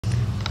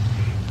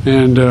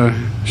and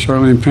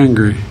Charlene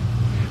Pingree.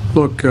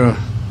 Look,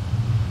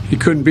 he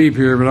couldn't be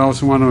here, but I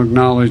also want to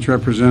acknowledge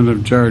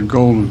Representative Jared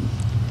Golden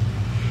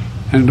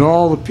and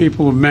all the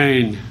people of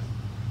Maine.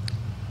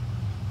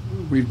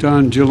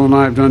 Jill and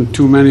I have done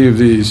too many of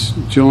these.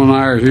 Jill and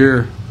I are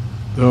here,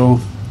 though,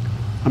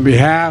 on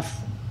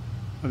behalf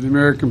of the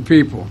American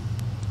people,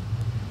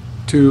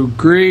 to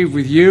grieve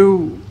with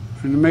you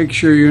and to make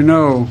sure you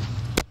know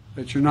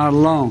that you're not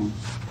alone.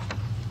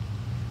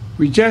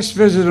 We just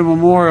visited a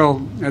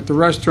memorial at the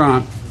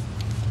restaurant,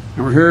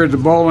 and we're here at the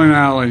bowling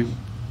alley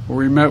where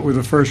we met with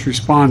the first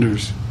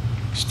responders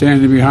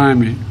standing behind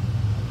me.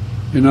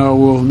 You know,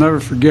 we'll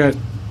never forget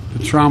the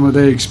trauma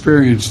they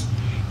experienced.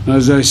 And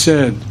as I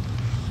said,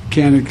 I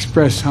can't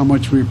express how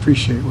much we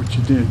appreciate what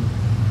you did.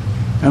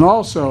 And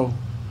also,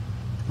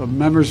 the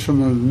members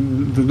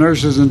from the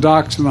nurses and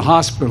docs in the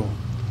hospital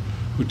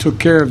who took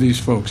care of these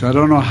folks. I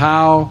don't know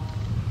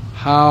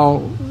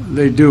how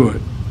they do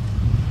it.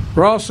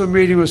 We're also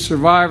meeting with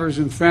survivors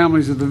and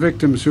families of the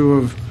victims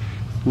who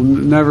will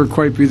never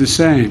quite be the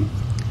same.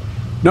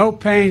 No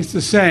pain's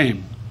the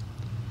same,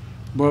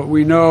 but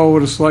we know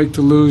what it's like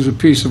to lose a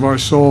piece of our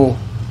soul,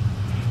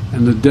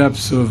 and the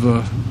depths of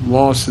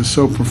loss is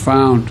so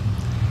profound.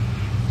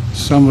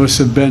 Some of us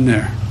have been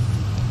there.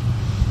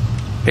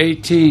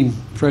 18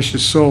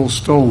 precious souls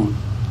stolen,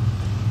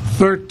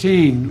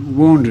 13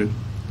 wounded,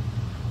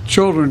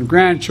 children,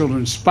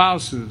 grandchildren,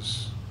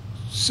 spouses,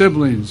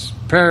 siblings,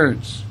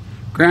 parents,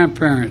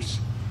 grandparents,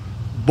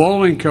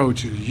 bowling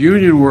coaches,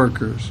 union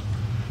workers,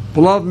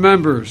 beloved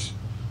members,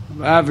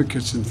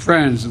 advocates and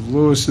friends of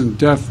Lewiston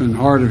deaf and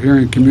hard of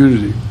hearing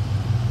community.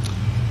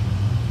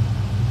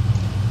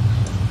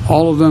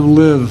 All of them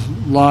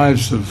live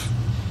lives of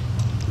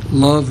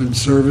love and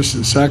service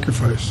and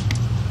sacrifice.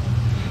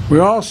 We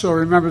also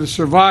remember the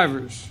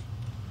survivors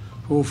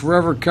who will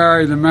forever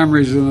carry the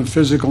memories and the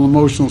physical and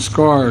emotional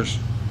scars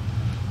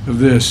of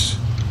this.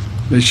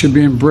 They should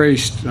be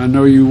embraced. I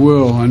know you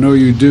will. I know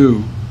you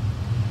do.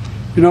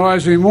 You know,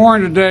 as we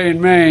mourn today in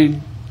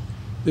Maine,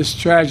 this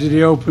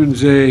tragedy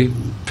opens a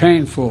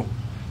painful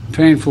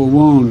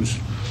wounds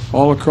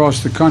all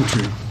across the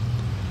country.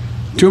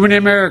 Too many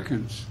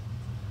Americans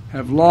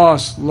have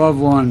lost loved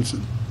ones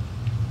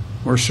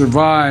or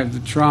survived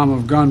the trauma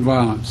of gun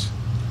violence.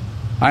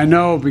 I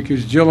know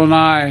because Jill and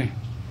I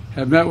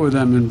have met with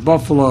them in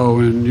Buffalo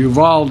and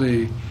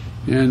Uvalde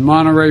and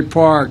Monterey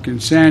Park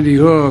and Sandy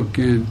Hook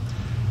and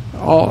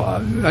all.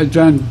 I've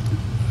done,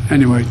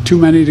 anyway, too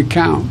many to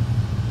count.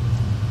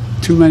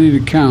 Too many to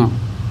count.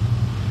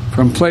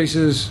 From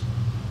places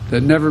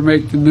that never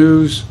make the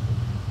news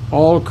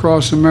all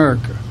across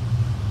America.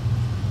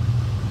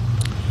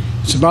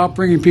 It's about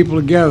bringing people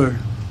together,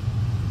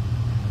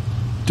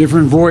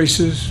 different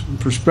voices and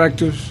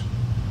perspectives,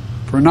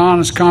 for an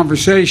honest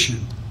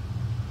conversation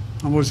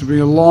on what's to be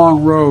a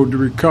long road to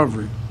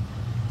recovery.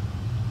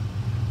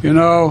 You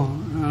know,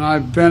 and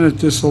I've been at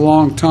this a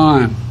long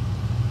time,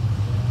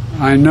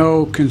 I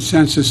know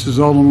consensus is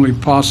ultimately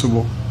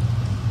possible.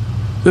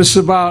 This is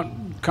about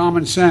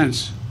common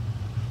sense,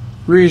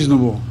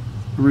 reasonable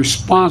and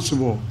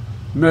responsible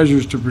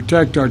measures to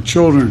protect our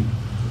children,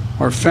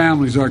 our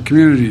families, our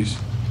communities.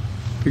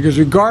 Because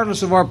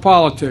regardless of our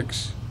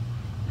politics,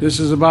 this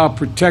is about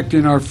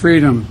protecting our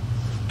freedom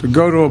to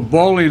go to a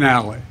bowling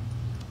alley,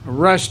 a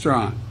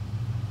restaurant,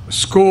 a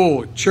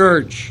school, a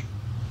church,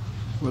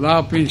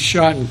 without being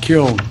shot and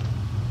killed.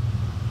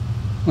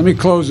 Let me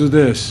close with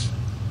this.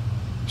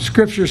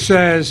 Scripture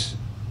says,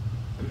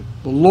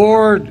 the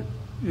Lord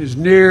is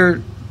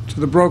near to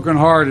the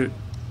brokenhearted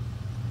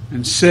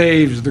and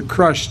saves the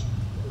crushed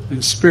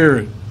in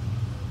spirit.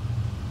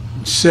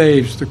 And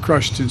saves the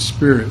crushed in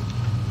spirit.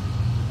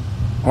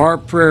 Our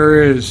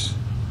prayer is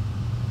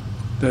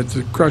that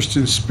the crushed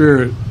in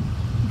spirit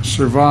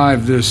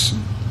survive this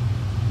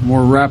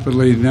more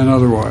rapidly than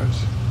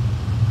otherwise.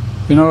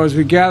 You know, as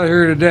we gather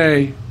here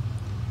today,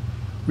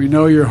 we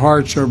know your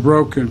hearts are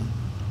broken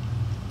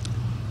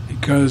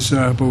because,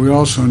 but we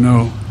also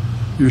know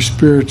your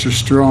spirits are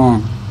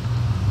strong.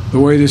 The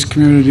way this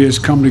community has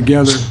come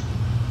together,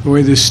 the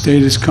way this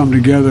state has come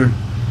together,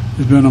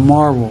 has been a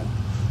marvel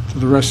to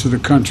the rest of the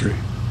country.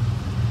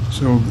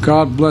 So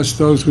God bless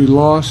those we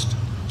lost,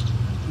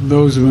 and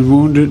those who have been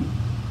wounded.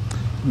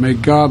 May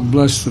God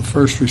bless the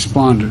first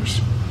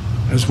responders,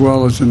 as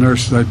well as the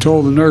nurses. I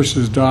told the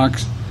nurses,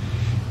 docs,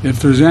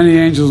 if there's any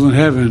angels in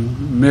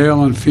heaven,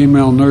 male and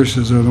female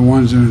nurses are the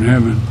ones that are in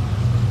heaven.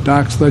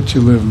 Docs let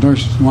you live.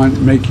 Nurses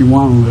make you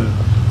want to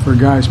live. For a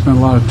guy who spent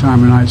a lot of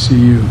time in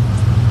ICU.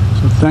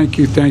 So thank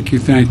you, thank you,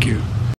 thank you.